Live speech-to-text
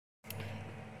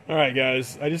Alright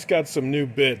guys, I just got some new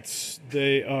bits.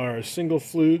 They are single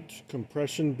flute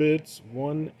compression bits,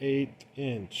 1/8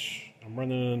 inch. I'm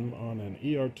running them on an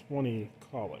ER20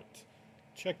 collet.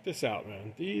 Check this out,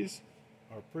 man. These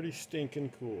are pretty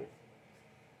stinking cool.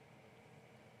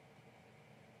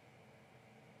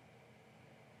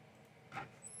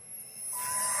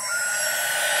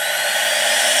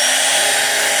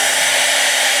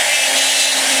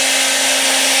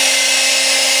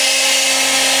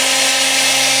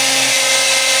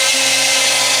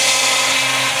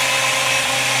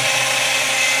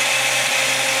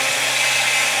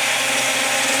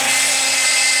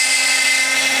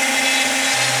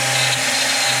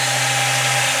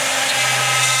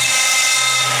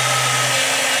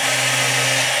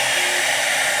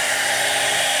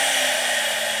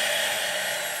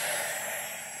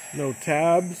 No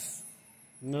tabs,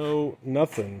 no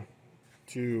nothing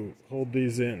to hold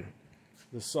these in.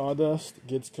 The sawdust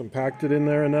gets compacted in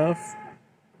there enough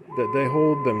that they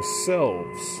hold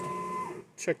themselves.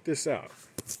 Check this out.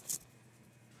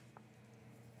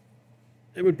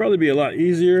 It would probably be a lot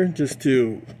easier just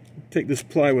to take this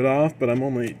plywood off, but I'm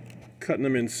only cutting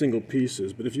them in single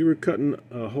pieces. But if you were cutting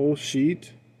a whole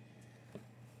sheet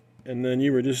and then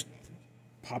you were just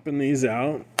popping these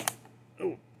out,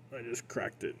 oh, I just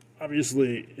cracked it.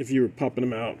 Obviously, if you were popping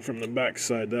them out from the back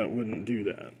side, that wouldn't do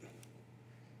that.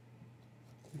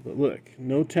 But look,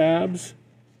 no tabs,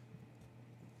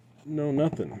 no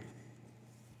nothing.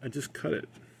 I just cut it.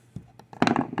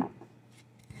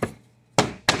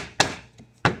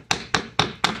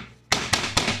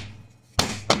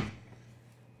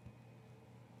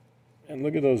 And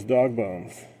look at those dog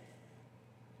bones.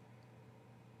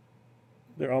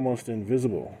 They're almost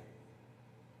invisible.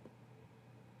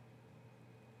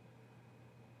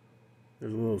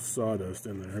 There's a little sawdust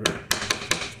in there.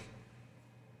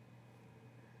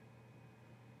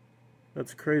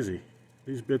 That's crazy.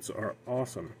 These bits are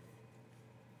awesome.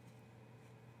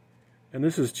 And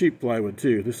this is cheap plywood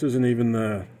too. This isn't even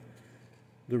the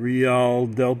Real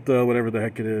Delta, whatever the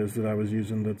heck it is that I was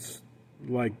using. That's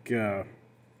like the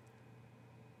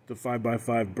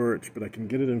 5x5 birch, but I can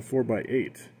get it in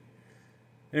 4x8.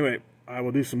 Anyway, I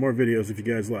will do some more videos if you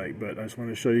guys like, but I just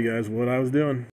wanted to show you guys what I was doing.